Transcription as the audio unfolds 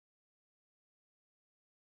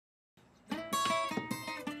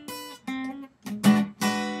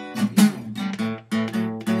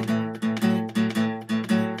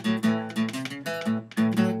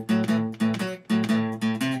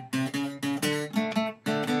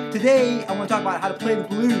Today, I want to talk about how to play the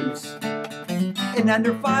blues in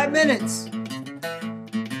under 5 minutes.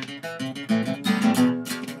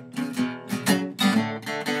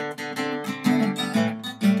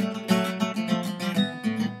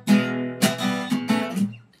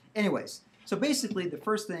 Anyways, so basically the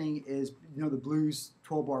first thing is, the blues,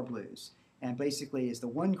 12-bar blues. And basically it's the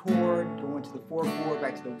 1 chord going to the 4 chord,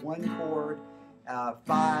 back to the 1 chord,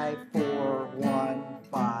 5, 4, 1,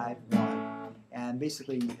 5, 1. And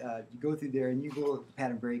basically you go through there and you go look at the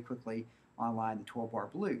pattern very quickly online, the 12-bar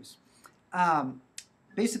blues.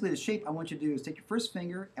 Basically the shape I want you to do is take your first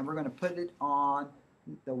finger and we're going to put it on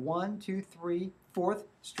the 1, 2, 3, 4th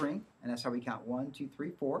string. And that's how we count 1, 2,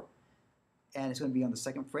 3, 4. And it's going to be on the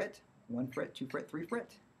 2nd fret, 1 fret, 2 fret, 3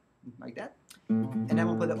 fret, like that. And then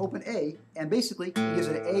we'll play the open A, and basically it gives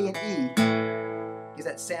it an A and E, gives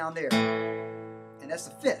that sound there. And that's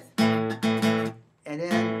the 5th. And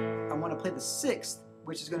then I want to play the 6th,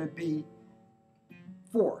 which is going to be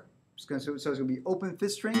 4. So it's going to be open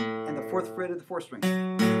 5th string and the 4th fret of the 4th string.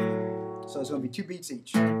 So it's going to be 2 beats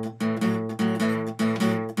each. And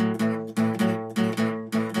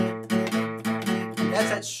that's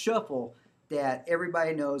that shuffle that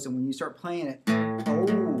everybody knows, and when you start playing it,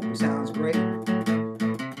 oh, it sounds great.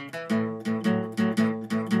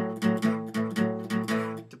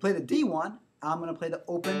 To play the D one, I'm going to play the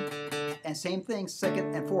open, and same thing,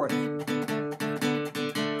 2nd and 4th.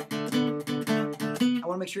 I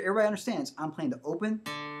want to make sure everybody understands I'm playing the open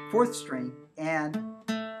 4th string and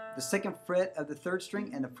the 2nd fret of the 3rd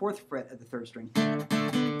string and the 4th fret of the 3rd string.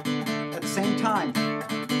 At the same time,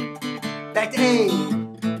 back to A.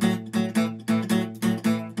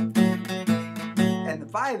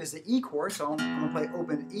 5 is the E chord, so I'm going to play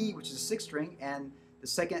open E, which is the 6th string, and the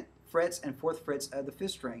 2nd frets and 4th frets of the 5th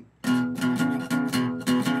string.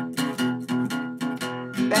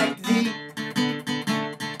 Back to D.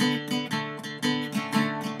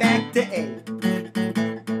 Back to A.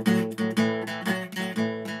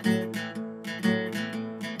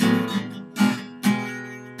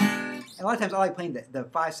 And a lot of times I like playing the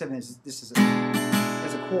 5/7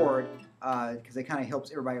 as a chord, because it kind of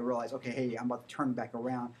helps everybody realize, okay, hey, I'm about to turn back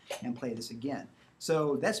around and play this again.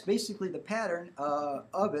 So that's basically the pattern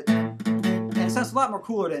of it. And it sounds a lot more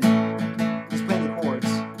cooler than just playing the chords,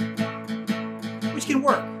 which can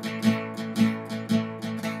work.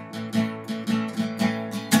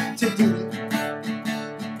 To D,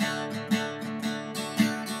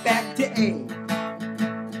 back to A,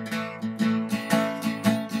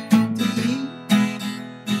 to D,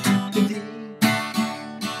 to D,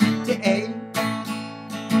 to A,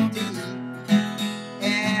 to E,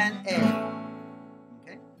 and A.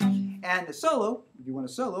 Okay? And the solo, if you want a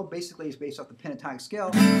solo, basically is based off the pentatonic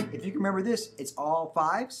scale. If you can remember this, it's all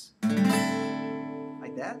 5s,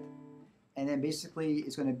 like that. And then basically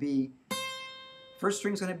it's going to be, first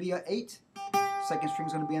string is going to be an 8, second string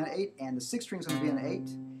is going to be an 8, and the 6th string is going to be an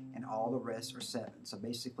 8, and all the rest are 7. So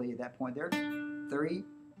basically at that point there, 3,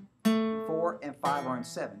 4, and 5 are in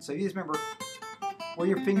 7. So you just remember where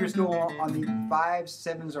your fingers go on the 5s,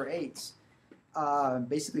 7s, or 8s.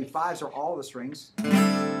 Basically 5s are all the strings, the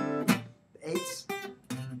 8s,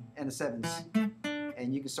 and the 7s.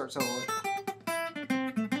 And you can start solo.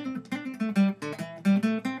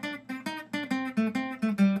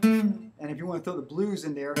 And if you want to throw the blues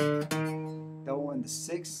in there, throw in the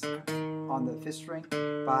 6 on the 5th string,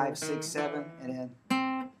 5, 6, 7, and then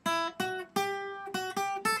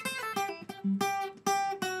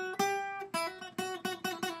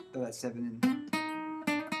throw that 7 in.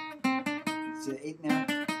 See the 8 in there?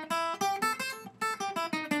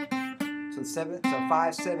 So 7, so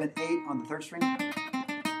 5, 7, 8 on the 3rd string,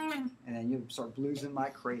 and then you start bluesing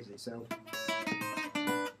like crazy. So.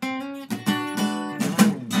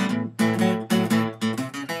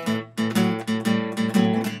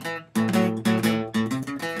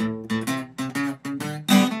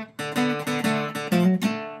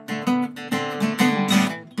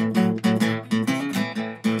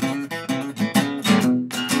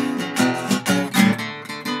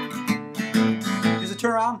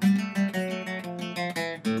 Turn around,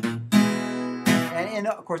 and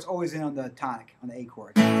of course always in on the tonic, on the A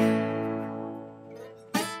chord.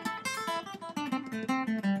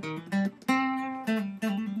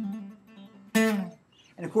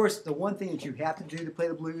 And of course the one thing that you have to do to play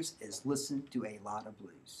the blues is listen to a lot of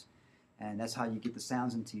blues, and that's how you get the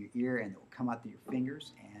sounds into your ear, and it will come out through your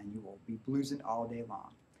fingers, and you will be bluesing all day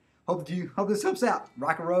long. Hope this helps out.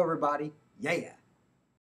 Rock and roll, everybody. Yeah.